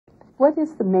What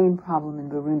is the main problem in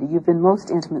Burundi? You've been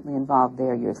most intimately involved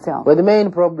there yourself. Well, the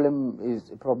main problem is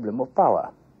a problem of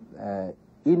power.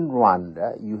 In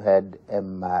Rwanda, you had a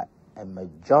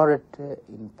majority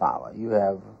in power. You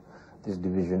have these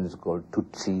divisions called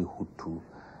Tutsi, Hutu,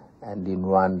 and in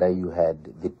Rwanda you had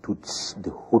the Tutsi,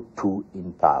 the Hutu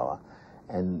in power,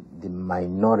 and the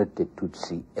minority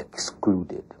Tutsi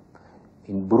excluded.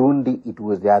 In Burundi, it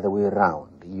was the other way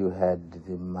around. You had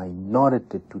the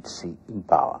minority Tutsi in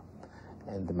power,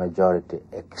 and the majority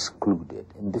excluded.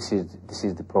 And this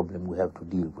is the problem we have to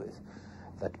deal with.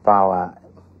 That power,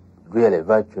 really,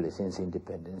 virtually since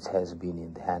independence, has been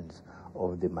in the hands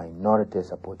of the minority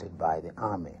supported by the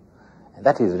army. And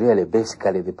that is really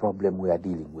basically the problem we are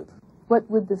dealing with. What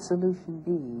would the solution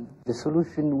be? The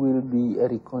solution will be a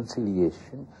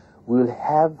reconciliation. We will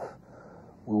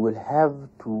have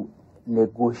to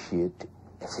negotiate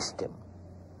a system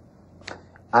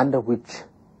under which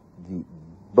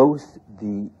both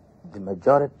the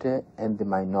majority and the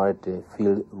minority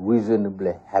feel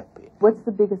reasonably happy. What's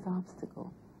the biggest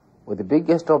obstacle? Well, the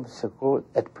biggest obstacle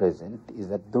at present is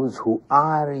that those who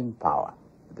are in power,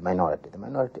 the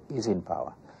minority is in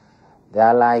power. They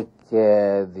are like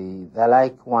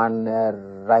one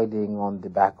riding on the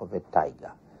back of a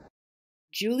tiger.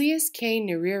 Julius K.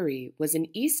 Nyerere was an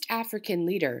East African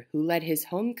leader who led his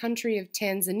home country of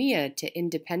Tanzania to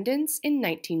independence in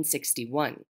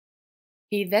 1961.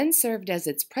 He then served as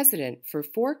its president for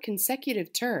 4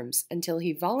 consecutive terms until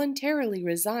he voluntarily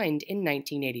resigned in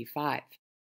 1985,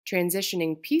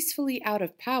 transitioning peacefully out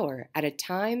of power at a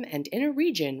time and in a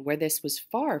region where this was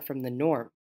far from the norm.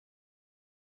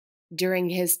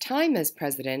 During his time as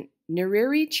president,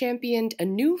 Nyerere championed a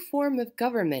new form of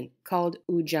government called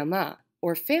ujamaa,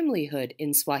 or familyhood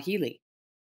in Swahili.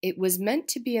 It was meant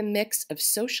to be a mix of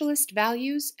socialist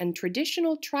values and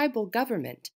traditional tribal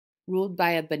government, ruled by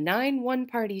a benign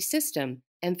one-party system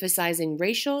emphasizing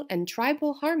racial and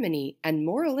tribal harmony and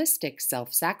moralistic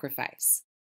self-sacrifice.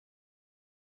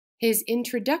 His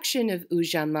introduction of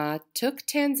ujamaa took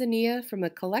Tanzania from a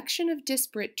collection of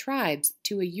disparate tribes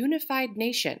to a unified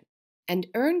nation and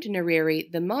earned Nyerere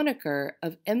the moniker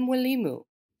of Mwalimu,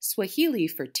 Swahili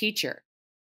for teacher.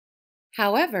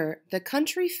 However, the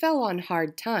country fell on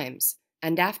hard times,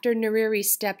 and after Nyerere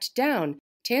stepped down,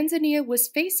 Tanzania was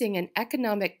facing an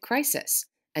economic crisis,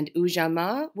 and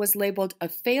ujamaa was labeled a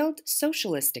failed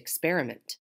socialist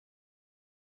experiment.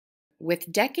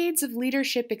 With decades of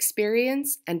leadership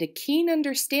experience and a keen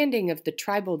understanding of the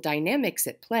tribal dynamics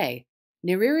at play,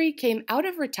 Nyerere came out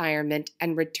of retirement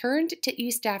and returned to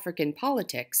East African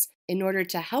politics in order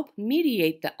to help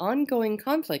mediate the ongoing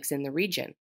conflicts in the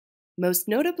region, most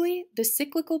notably the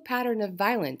cyclical pattern of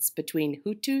violence between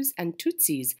Hutus and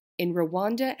Tutsis in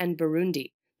Rwanda and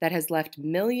Burundi that has left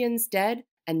millions dead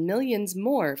and millions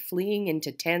more fleeing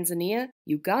into Tanzania,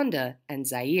 Uganda, and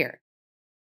Zaire.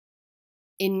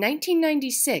 In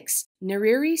 1996,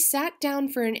 Nyerere sat down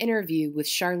for an interview with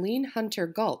Charlene Hunter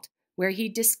Galt, where he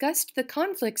discussed the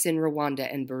conflicts in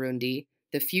Rwanda and Burundi,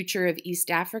 the future of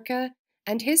East Africa,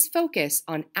 and his focus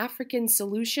on African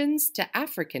solutions to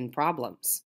African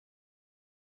problems.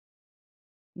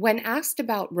 When asked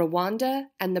about Rwanda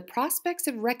and the prospects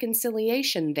of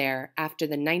reconciliation there after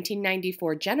the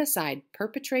 1994 genocide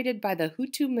perpetrated by the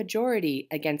Hutu majority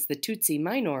against the Tutsi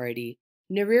minority,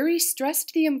 Nyerere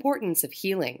stressed the importance of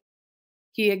healing.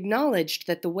 He acknowledged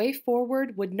that the way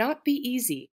forward would not be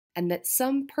easy and that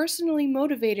some personally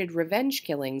motivated revenge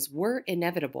killings were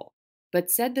inevitable, but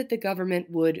said that the government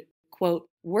would, quote,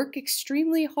 work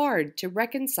extremely hard to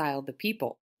reconcile the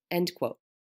people, end quote.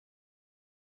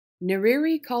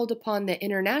 Nyerere called upon the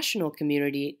international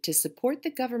community to support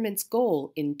the government's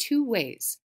goal in 2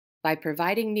 ways, by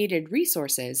providing needed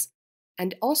resources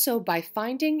and also by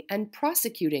finding and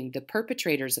prosecuting the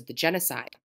perpetrators of the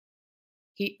genocide.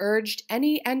 He urged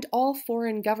any and all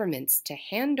foreign governments to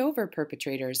hand over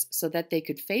perpetrators so that they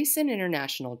could face an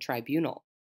international tribunal.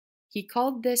 He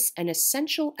called this an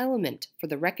essential element for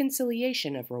the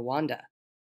reconciliation of Rwanda.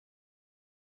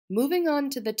 Moving on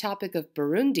to the topic of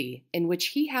Burundi, in which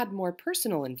he had more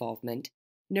personal involvement,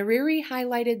 Nyerere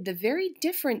highlighted the very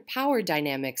different power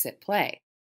dynamics at play.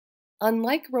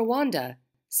 Unlike Rwanda,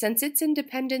 since its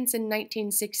independence in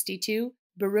 1962,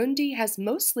 Burundi has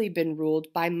mostly been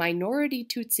ruled by minority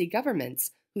Tutsi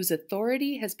governments whose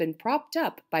authority has been propped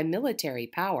up by military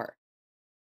power.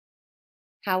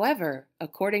 However,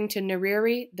 according to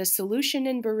Nyerere, the solution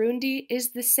in Burundi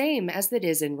is the same as it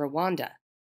is in Rwanda: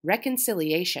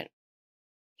 reconciliation.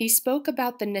 He spoke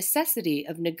about the necessity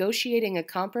of negotiating a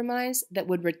compromise that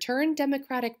would return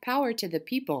democratic power to the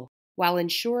people while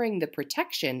ensuring the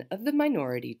protection of the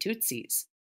minority Tutsis.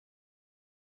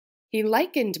 He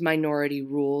likened minority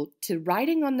rule to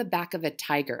riding on the back of a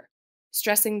tiger,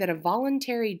 stressing that a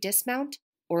voluntary dismount,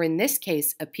 or in this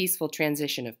case a peaceful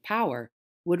transition of power,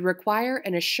 would require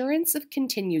an assurance of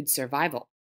continued survival.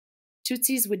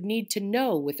 Tutsis would need to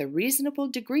know with a reasonable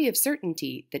degree of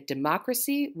certainty that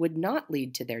democracy would not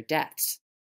lead to their deaths.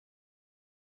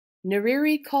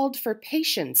 Nyerere called for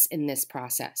patience in this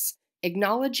process,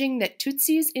 acknowledging that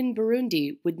Tutsis in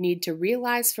Burundi would need to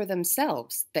realize for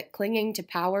themselves that clinging to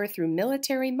power through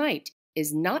military might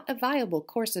is not a viable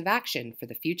course of action for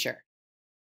the future.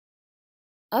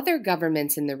 Other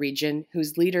governments in the region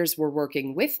whose leaders were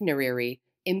working with Nyerere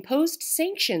imposed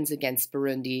sanctions against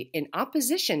Burundi in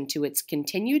opposition to its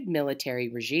continued military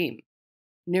regime.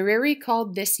 Nyerere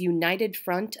called this united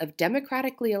front of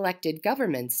democratically elected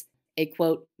governments a,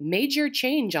 quote, major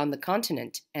change on the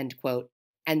continent, end quote,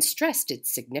 and stressed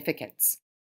its significance.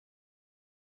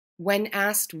 When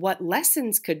asked what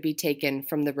lessons could be taken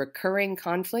from the recurring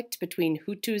conflict between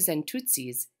Hutus and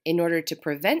Tutsis in order to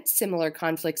prevent similar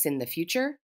conflicts in the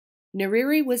future,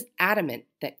 Nyerere was adamant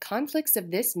that conflicts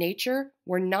of this nature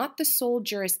were not the sole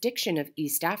jurisdiction of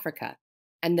East Africa,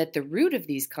 and that the root of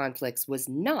these conflicts was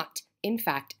not, in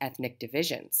fact, ethnic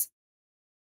divisions.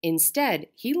 Instead,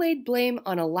 he laid blame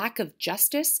on a lack of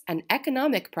justice and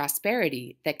economic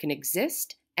prosperity that can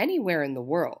exist anywhere in the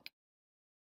world.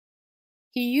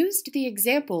 He used the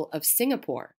example of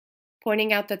Singapore,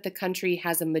 pointing out that the country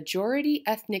has a majority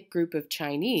ethnic group of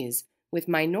Chinese with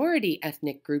minority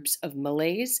ethnic groups of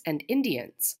Malays and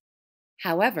Indians.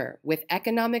 However, with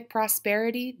economic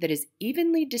prosperity that is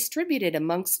evenly distributed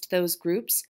amongst those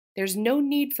groups, there's no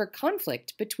need for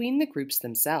conflict between the groups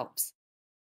themselves.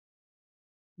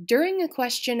 During a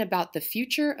question about the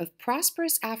future of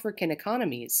prosperous African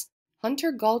economies,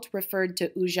 Hunter Galt referred to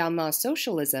Ujamaa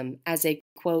socialism as a,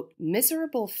 quote,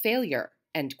 miserable failure,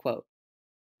 end quote.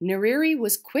 Nyerere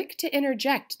was quick to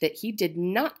interject that he did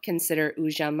not consider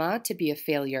Ujamaa to be a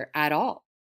failure at all.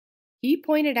 He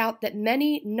pointed out that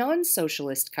many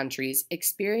non-socialist countries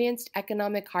experienced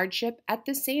economic hardship at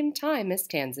the same time as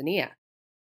Tanzania.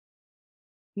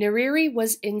 Nyerere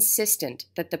was insistent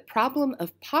that the problem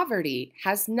of poverty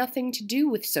has nothing to do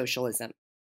with socialism.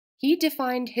 He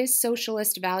defined his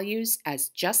socialist values as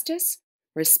justice,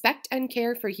 respect and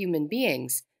care for human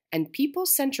beings, and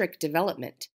people-centric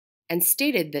development, and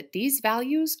stated that these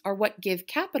values are what give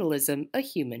capitalism a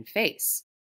human face.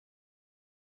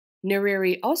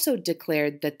 Nyerere also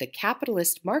declared that the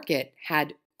capitalist market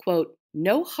had, quote,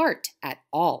 no heart at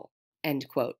all, end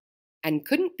quote, and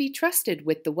couldn't be trusted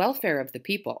with the welfare of the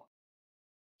people.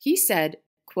 He said,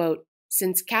 quote,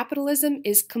 since capitalism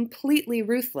is completely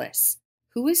ruthless,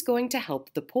 who is going to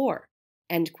help the poor,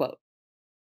 end quote.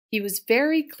 He was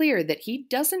very clear that he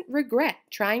doesn't regret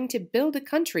trying to build a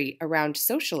country around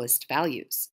socialist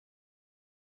values.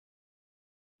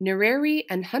 Nyerere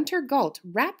and Hunter Galt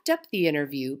wrapped up the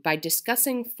interview by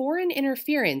discussing foreign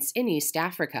interference in East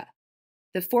Africa.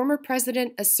 The former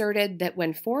president asserted that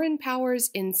when foreign powers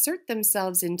insert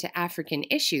themselves into African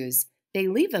issues, they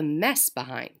leave a mess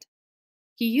behind.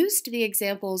 He used the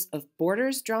examples of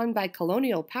borders drawn by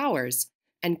colonial powers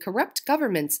and corrupt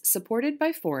governments supported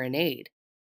by foreign aid.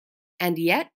 And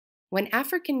yet, when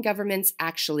African governments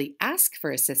actually ask for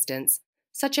assistance,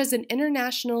 such as an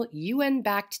international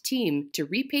UN-backed team to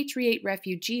repatriate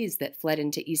refugees that fled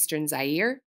into eastern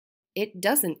Zaire, it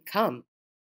doesn't come.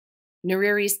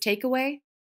 Nyerere's takeaway?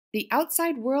 The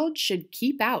outside world should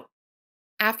keep out.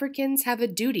 Africans have a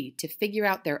duty to figure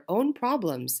out their own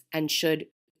problems and should,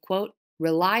 quote,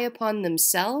 rely upon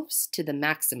themselves to the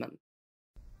maximum.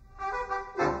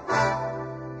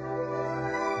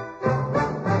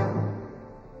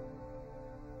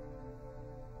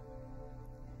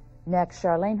 Next,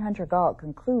 Charlene Hunter-Galt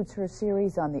concludes her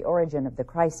series on the origin of the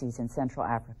crises in Central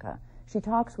Africa. She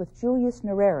talks with Julius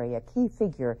Nyerere, a key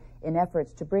figure in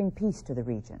efforts to bring peace to the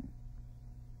region.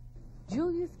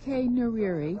 Julius K.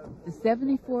 Nyerere, the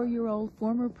 74-year-old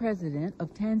former president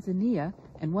of Tanzania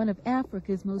and one of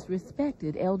Africa's most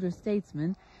respected elder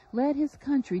statesmen, led his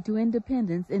country to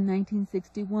independence in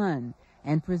 1961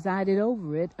 and presided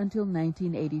over it until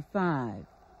 1985.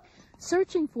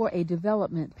 Searching for a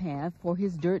development path for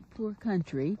his dirt-poor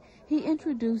country, he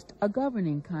introduced a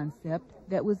governing concept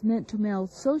that was meant to meld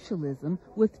socialism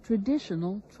with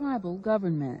traditional tribal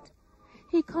government.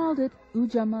 He called it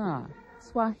Ujamaa,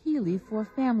 Swahili for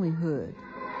familyhood.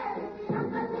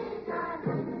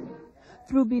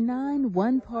 Through benign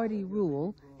one-party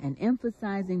rule and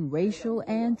emphasizing racial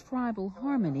and tribal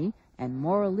harmony and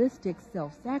moralistic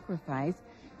self-sacrifice,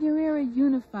 Nyerere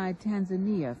unified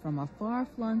Tanzania from a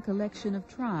far-flung collection of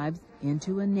tribes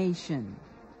into a nation.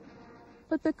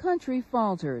 But the country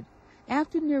faltered,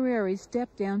 After Nyerere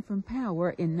stepped down from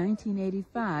power in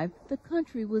 1985, the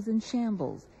country was in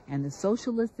shambles, and the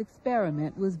socialist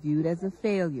experiment was viewed as a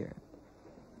failure.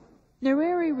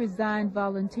 Nyerere resigned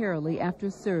voluntarily after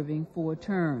serving 4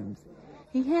 terms.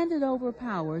 He handed over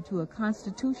power to a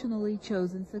constitutionally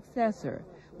chosen successor,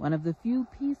 one of the few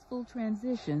peaceful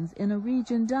transitions in a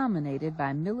region dominated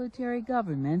by military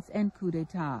governments and coup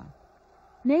d'etat.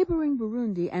 Neighboring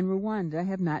Burundi and Rwanda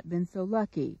have not been so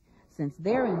lucky. Since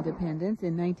their independence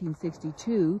in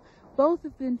 1962, both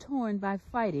have been torn by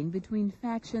fighting between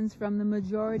factions from the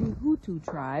majority Hutu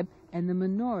tribe and the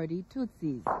minority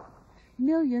Tutsis.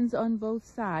 Millions on both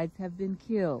sides have been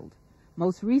killed,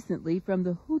 most recently from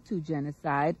the Hutu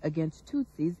genocide against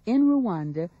Tutsis in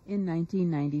Rwanda in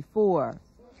 1994.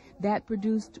 That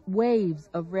produced waves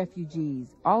of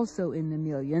refugees, also in the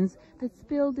millions, that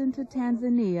spilled into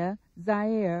Tanzania,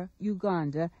 Zaire,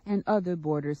 Uganda, and other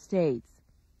border states.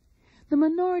 The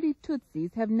minority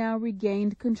Tutsis have now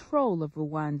regained control of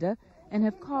Rwanda and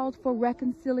have called for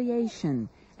reconciliation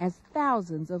as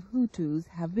thousands of Hutus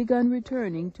have begun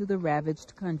returning to the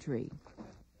ravaged country.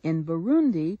 In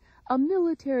Burundi, a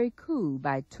military coup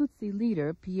by Tutsi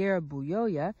leader Pierre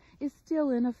Buyoya is still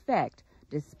in effect,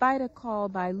 despite a call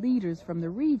by leaders from the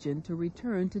region to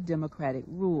return to democratic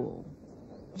rule.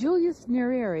 Julius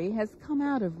Nyerere has come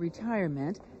out of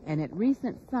retirement and at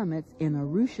recent summits in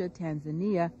Arusha,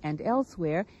 Tanzania, and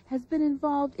elsewhere has been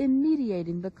involved in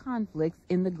mediating the conflicts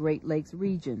in the Great Lakes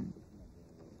region.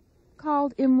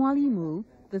 Called Mwalimu,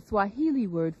 the Swahili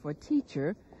word for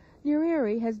teacher,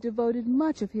 Nyerere has devoted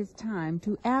much of his time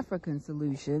to African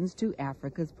solutions to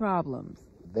Africa's problems.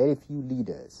 Very few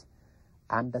leaders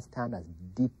understand as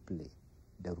deeply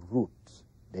the roots,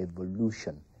 the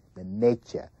evolution, the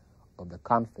nature of the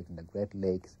conflict in the Great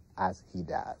Lakes as he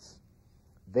does.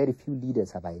 Very few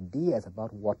leaders have ideas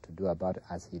about what to do about it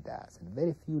as he does, and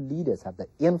very few leaders have the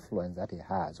influence that he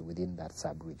has within that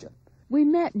sub-region. We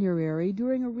met Nyerere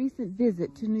during a recent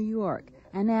visit to New York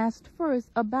and asked first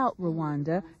about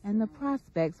Rwanda and the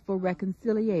prospects for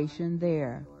reconciliation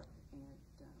there.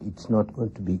 It's not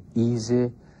going to be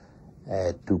easy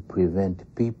to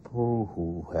prevent people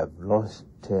who have lost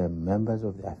members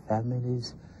of their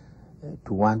families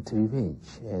to want revenge.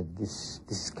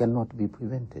 This cannot be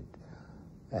prevented.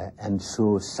 And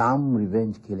so some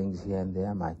revenge killings here and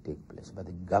there might take place. But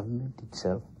the government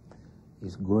itself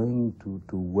is going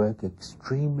to work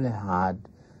extremely hard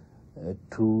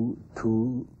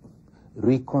to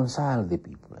reconcile the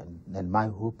people. And my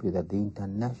hope is that the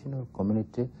international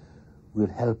community will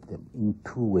help them in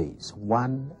 2 ways.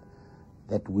 One,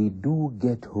 that we do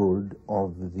get hold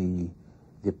of the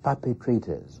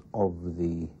perpetrators of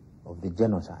the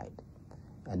genocide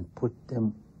and put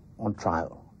them on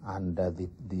trial under the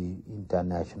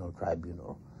International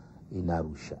Tribunal in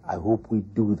Arusha. I hope we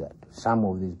do that. Some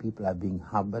of these people are being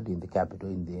harbored in the capital,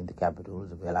 in the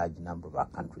capitals of a large number of our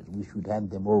countries. We should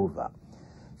hand them over.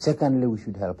 Secondly, we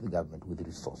should help the government with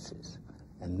resources.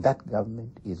 And that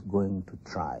government is going to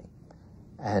try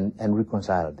and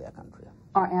reconcile their country.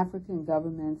 Are African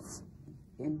governments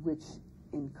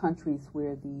in countries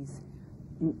where these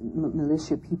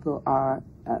militia people are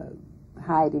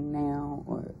hiding now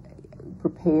or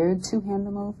prepared to hand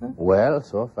them over? Well,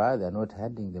 so far they're not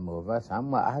handing them over.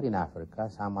 Some are in Africa,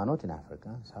 some are not in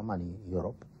Africa, some are in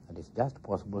Europe, and it's just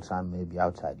possible some may be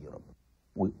outside Europe.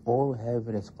 We all have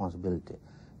a responsibility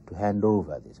to hand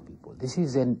over these people. This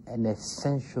is an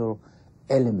essential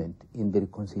element in the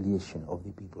reconciliation of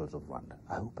the peoples of Rwanda.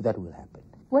 I hope that will happen.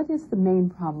 What is the main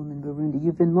problem in Burundi?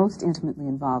 You've been most intimately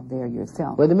involved there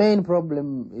yourself. Well, the main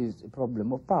problem is a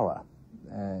problem of power.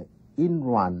 In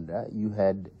Rwanda, you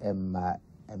had a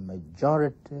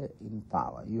majority in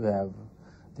power. You have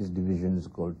these divisions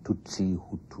called Tutsi,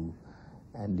 Hutu,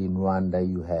 and in Rwanda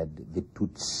you had the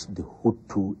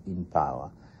Hutu in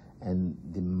power, and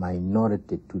the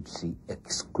minority Tutsi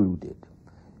excluded.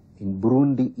 In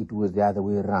Burundi, it was the other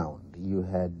way around. You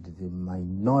had the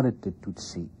minority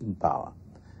Tutsi in power,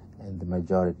 and the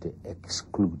majority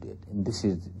excluded. And this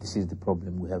is the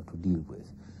problem we have to deal with,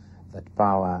 that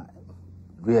power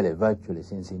really virtually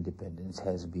since independence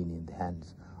has been in the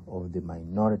hands of the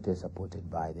minority supported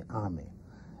by the army.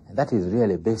 And that is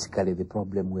really basically the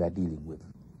problem we are dealing with.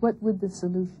 What would the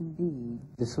solution be?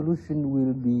 The solution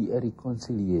will be a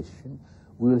reconciliation.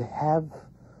 We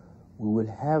will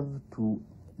have to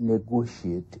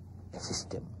negotiate a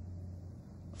system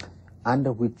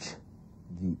under which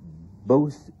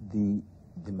both the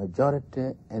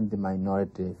majority and the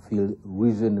minority feel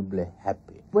reasonably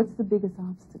happy. What's the biggest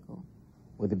obstacle?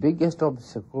 Well, the biggest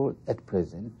obstacle at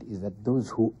present is that those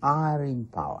who are in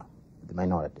power, the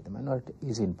minority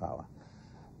is in power,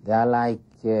 They are like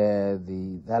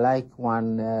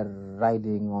one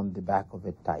riding on the back of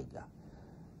a tiger,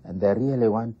 and they really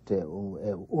want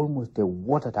almost a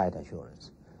watertight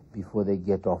assurance before they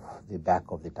get off the back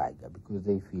of the tiger, because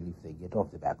they feel if they get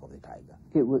off the back of the tiger,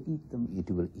 it will eat them.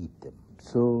 It will eat them.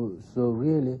 So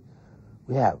really,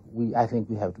 I think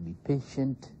we have to be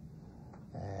patient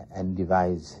and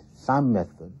devise some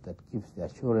method that gives the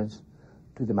assurance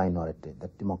to the minority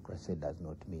that democracy does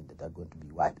not mean that they're going to be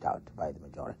wiped out by the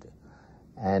majority,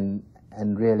 and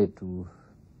really to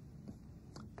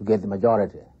get the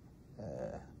majority,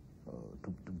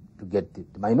 to get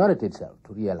the minority itself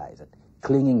to realize that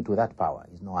clinging to that power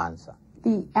is no answer.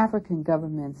 The African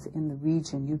governments in the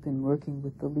region, you've been working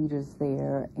with the leaders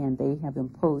there, and they have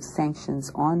imposed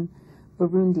sanctions on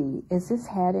Burundi. Has this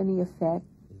had any effect?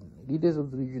 Leaders of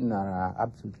the region are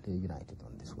absolutely united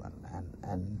on this one,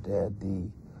 and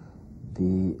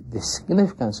the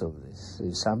significance of this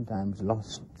is sometimes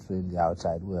lost in the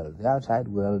outside world. The outside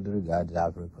world regards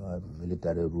Africa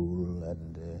military rule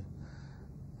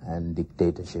and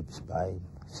dictatorships by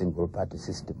single-party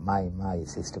system. My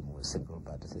system was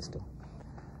single-party system.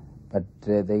 But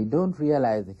they don't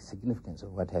realize the significance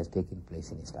of what has taken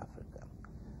place in East Africa.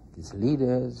 These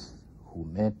leaders who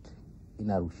met in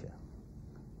Arusha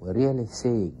were really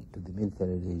saying to the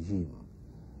military regime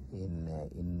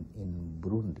in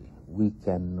Burundi, we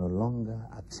can no longer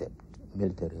accept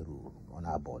military rule on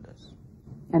our borders.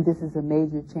 And this is a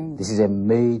major change. This is a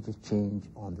major change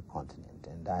on the continent,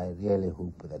 and I really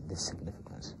hope that this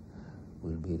significance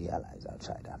will be realized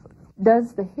outside Africa.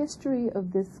 Does the history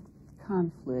of this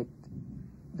conflict,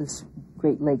 this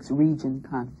Great Lakes region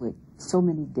conflict, so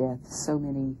many deaths, so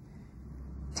many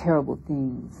terrible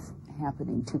things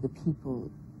happening to the people,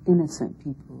 innocent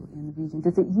people in the region,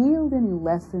 does it yield any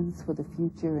lessons for the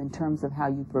future in terms of how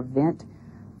you prevent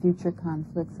future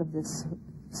conflicts of this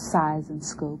size and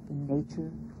scope and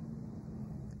nature?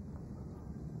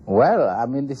 Well, I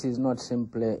mean, this is not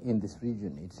simply in this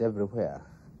region, it's everywhere.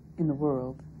 In the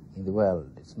world? In the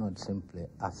world. It's not simply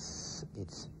us,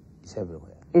 it's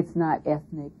everywhere. It's not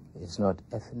ethnic? It's not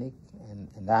ethnic,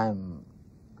 and I'm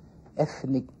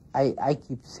ethnic. I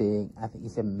keep saying I think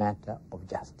it's a matter of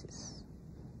justice.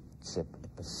 It's a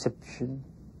perception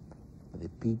of the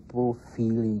people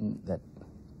feeling that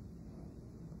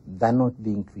they're not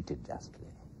being treated justly.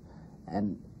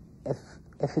 And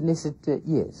ethnicity,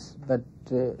 yes, but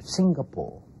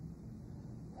Singapore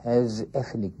has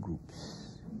ethnic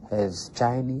groups, has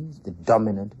Chinese, the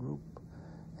dominant group,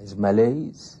 has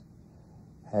Malays,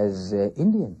 has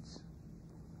Indians.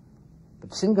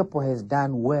 But Singapore has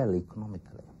done well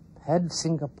economically. Had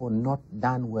Singapore not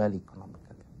done well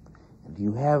economically, and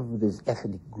you have these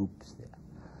ethnic groups there,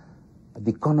 but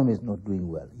the economy is not doing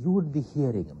well, you would be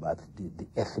hearing about the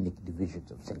ethnic divisions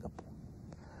of Singapore.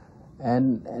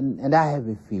 And I have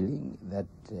a feeling that,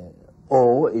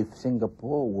 or if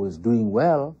Singapore was doing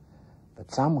well,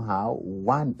 but somehow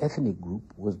one ethnic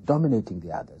group was dominating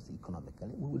the others economically,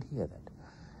 we would hear that.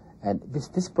 And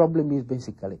this problem is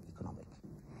basically economic.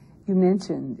 You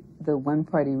mentioned the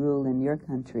one-party rule in your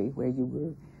country where you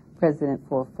were president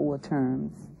for 4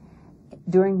 terms,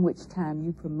 during which time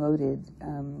you promoted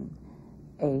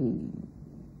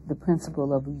the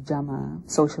principle of Ujamaa,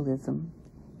 socialism,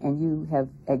 and you have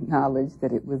acknowledged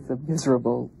that it was a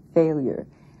miserable failure.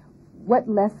 What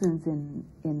lessons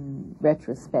in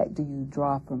retrospect do you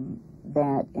draw from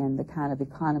that and the kind of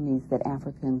economies that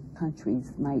African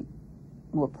countries might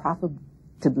more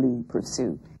profitably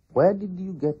pursue? Where did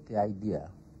you get the idea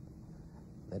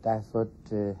that I thought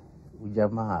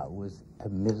Ujamaa was a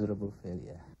miserable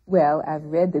failure? Well, I've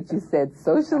read that you said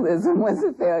socialism was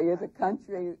a failure. The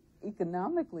country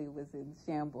economically was in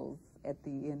shambles at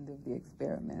the end of the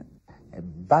experiment. A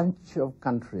bunch of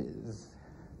countries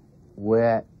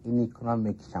were in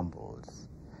economic shambles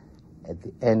at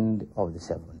the end of the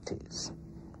 70s.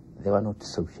 They were not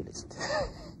socialist.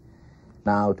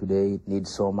 Now, today, it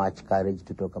needs so much courage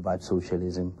to talk about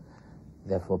socialism.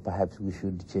 Therefore, perhaps we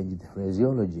should change the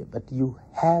phraseology. But you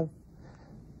have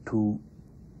to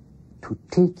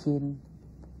take in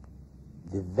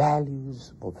the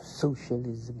values of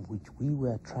socialism which we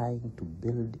were trying to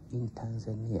build in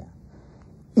Tanzania,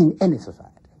 in any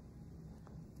society.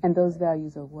 And those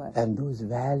values are what? And those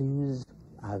values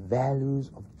are values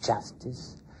of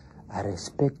justice, a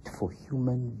respect for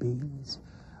human beings,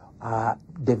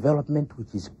 development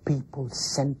which is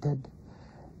people-centered,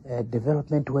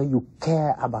 development where you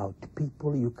care about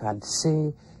people. You can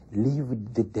say,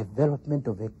 leave the development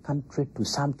of a country to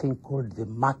something called the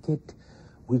market,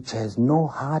 which has no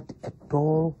heart at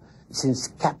all. Since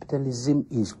capitalism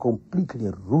is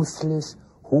completely ruthless,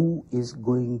 who is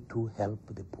going to help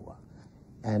the poor?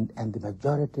 and the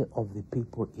majority of the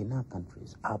people in our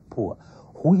countries are poor.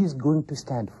 Who is going to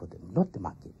stand for them? Not the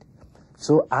market.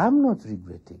 So I'm not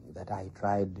regretting that I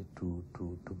tried to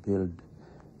build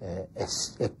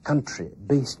a country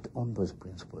based on those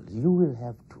principles. You will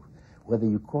have to, whether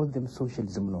you call them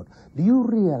socialism or not. Do you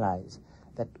realize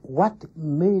that what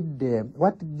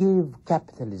gave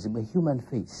capitalism a human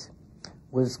face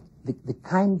was the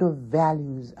kind of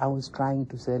values I was trying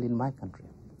to sell in my country?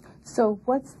 So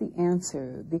what's the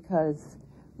answer? Because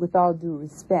with all due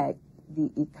respect, the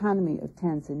economy of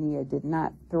Tanzania did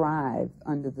not thrive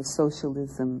under the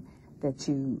socialism that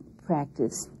you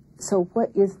practiced. So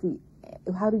what do you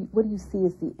see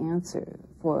as the answer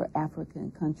for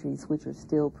African countries which are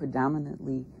still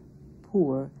predominantly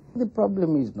poor? The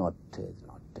problem is not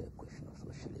a question of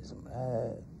socialism.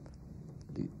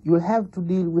 We have to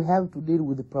deal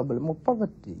with the problem of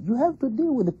poverty. You have to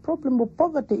deal with the problem of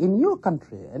poverty in your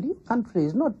country, and your country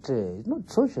is not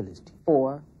socialist.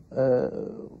 Or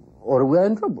we're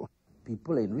in trouble.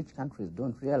 People in rich countries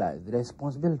don't realize the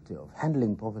responsibility of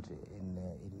handling poverty in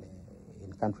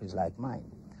countries like mine.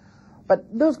 But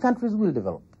those countries will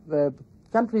develop.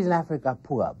 Countries in Africa are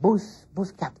poor,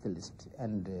 both capitalist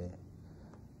and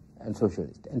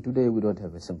socialist. And today we don't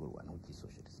have a single one which is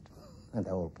socialist, and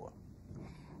they're all poor.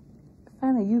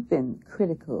 Finally, you've been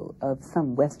critical of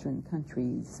some Western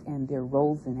countries and their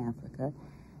roles in Africa.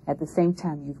 At the same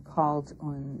time, you've called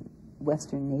on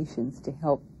Western nations to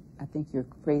help, I think your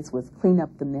phrase was, clean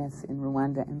up the mess in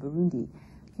Rwanda and Burundi.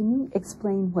 Can you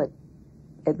explain what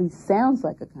at least sounds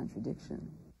like a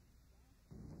contradiction?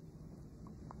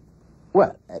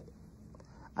 Well,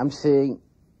 I'm saying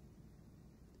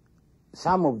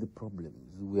some of the problems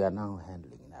we are now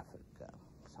handling in Africa,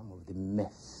 some of the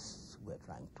mess we're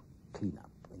trying to clean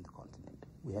up in the continent,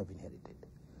 we have inherited.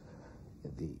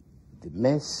 The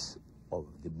mess of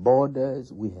the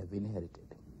borders we have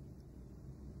inherited.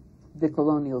 The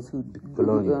colonial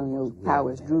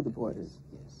powers drew the borders.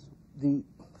 Yes. The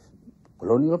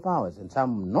colonial powers and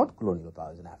some not colonial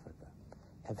powers in Africa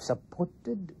have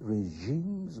supported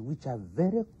regimes which are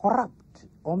very corrupt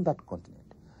on that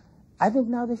continent. I think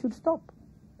now they should stop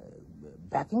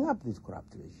backing up these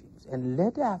corrupt regimes and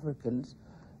let Africans,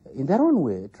 in their own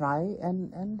way, try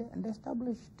and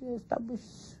establish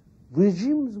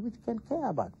regimes which can care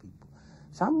about people.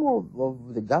 Some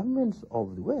of the governments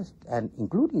of the West, and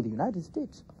including the United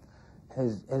States,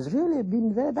 has really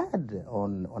been very bad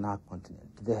on our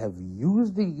continent. They have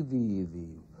used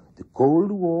the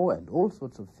Cold War and all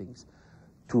sorts of things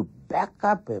to back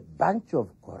up a bunch of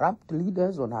corrupt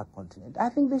leaders on our continent. I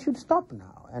think they should stop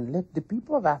now and let the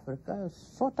people of Africa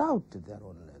sort out their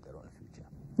own future.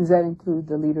 Does that include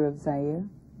the leader of Zaire?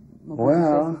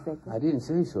 Well, I didn't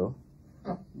say so.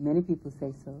 Many people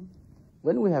say so.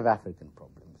 When we have African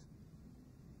problems,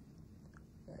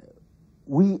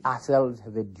 we ourselves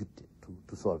have a duty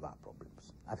to solve our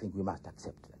problems. I think we must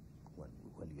accept that.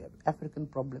 When you have African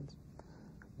problems,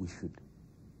 we should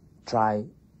try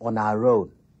on our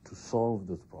own to solve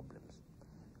those problems.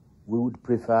 We would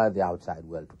prefer the outside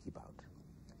world to keep out.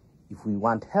 If we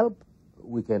want help,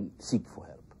 we can seek for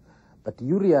help. But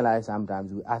you realize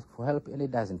sometimes we ask for help and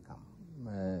it doesn't come.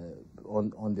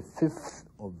 On the 5th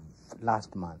of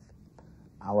last month,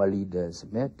 our leaders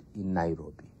met in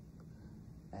Nairobi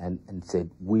and said,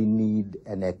 we need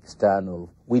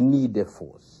a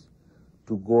force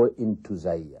to go into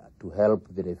Zaire to help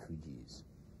the refugees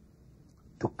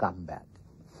to come back.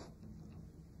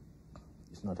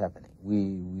 It's not happening.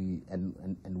 We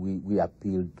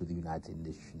appealed to the United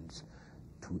Nations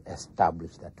to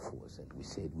establish that force, and we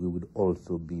said we would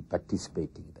also be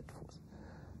participating in that force.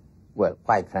 Well,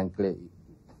 quite frankly,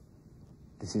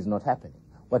 this is not happening.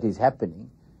 What is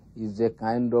happening is a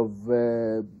kind of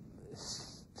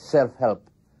self-help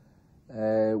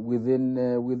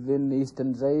within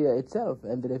Eastern Zaire itself,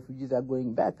 and the refugees are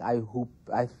going back. I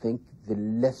think the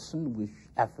lesson which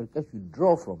Africa should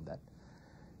draw from that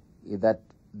is that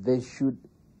they should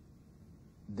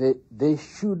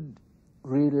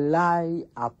rely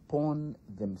upon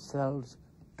themselves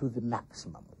to the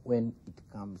maximum when it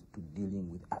comes to dealing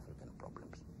with African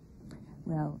problems.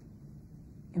 Well,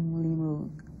 Mwalimu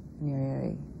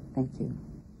Nyerere, thank you.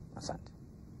 Asante.